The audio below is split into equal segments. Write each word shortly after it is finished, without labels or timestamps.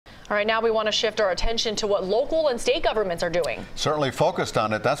All right, now we want to shift our attention to what local and state governments are doing. Certainly focused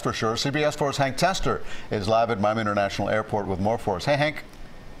on it, that's for sure. CBS 4's Hank Tester is live at Miami International Airport with more for us. Hey, Hank.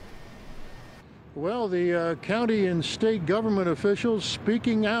 Well, the county and state government officials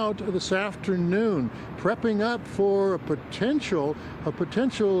speaking out this afternoon, prepping up for a potential of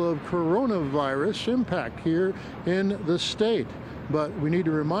coronavirus impact here in the state. But we need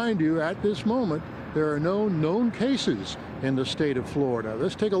to remind you, at this moment, there are no known cases in the state of Florida.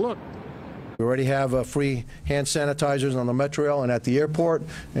 Let's take a look. We already have free hand sanitizers on the metro rail and at the airport,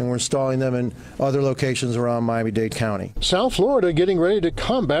 and we're installing them in other locations around Miami-Dade County. South Florida getting ready to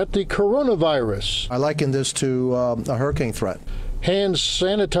combat the coronavirus. I liken this to a hurricane threat. Hand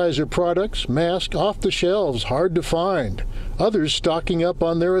sanitizer products, masks off the shelves, hard to find. Others stocking up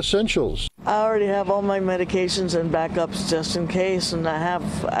on their essentials. I already have all my medications and backups just in case, and I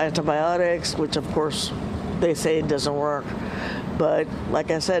have antibiotics, which of course they say it doesn't work. But like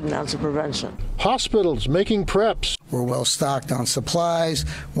I said, an ounce of prevention. Hospitals making preps. We're well stocked on supplies.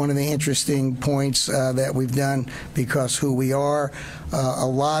 One of the interesting points that we've done, because who we are, a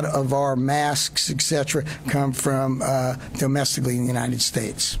lot of our masks, etc., come from domestically in the United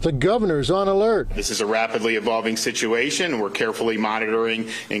States. The governor's on alert. This is a rapidly evolving situation. We're carefully monitoring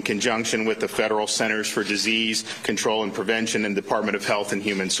in conjunction with the Federal Centers for Disease Control and Prevention and Department of Health and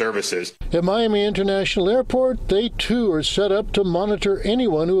Human Services. At Miami International Airport, they too are set up to monitor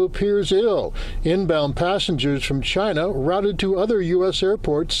anyone who appears ill. Inbound passengers from China routed to other U.S.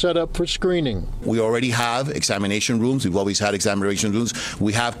 airports set up for screening. We already have examination rooms. We've always had examination rooms.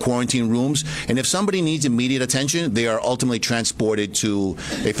 We have quarantine rooms. And if somebody needs immediate attention, they are ultimately transported to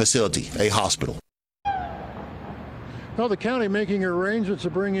a facility, a hospital. Well, the county making arrangements to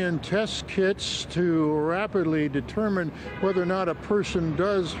bring in test kits to rapidly determine whether or not a person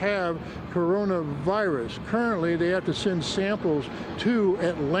does have coronavirus. Currently, they have to send samples to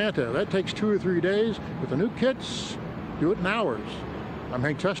Atlanta. That takes 2 or 3 days. With the new kits, do it in hours. I'm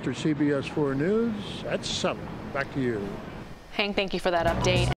Hank Tester, CBS 4 News at 7. Back to you. Hank, thank you for that update.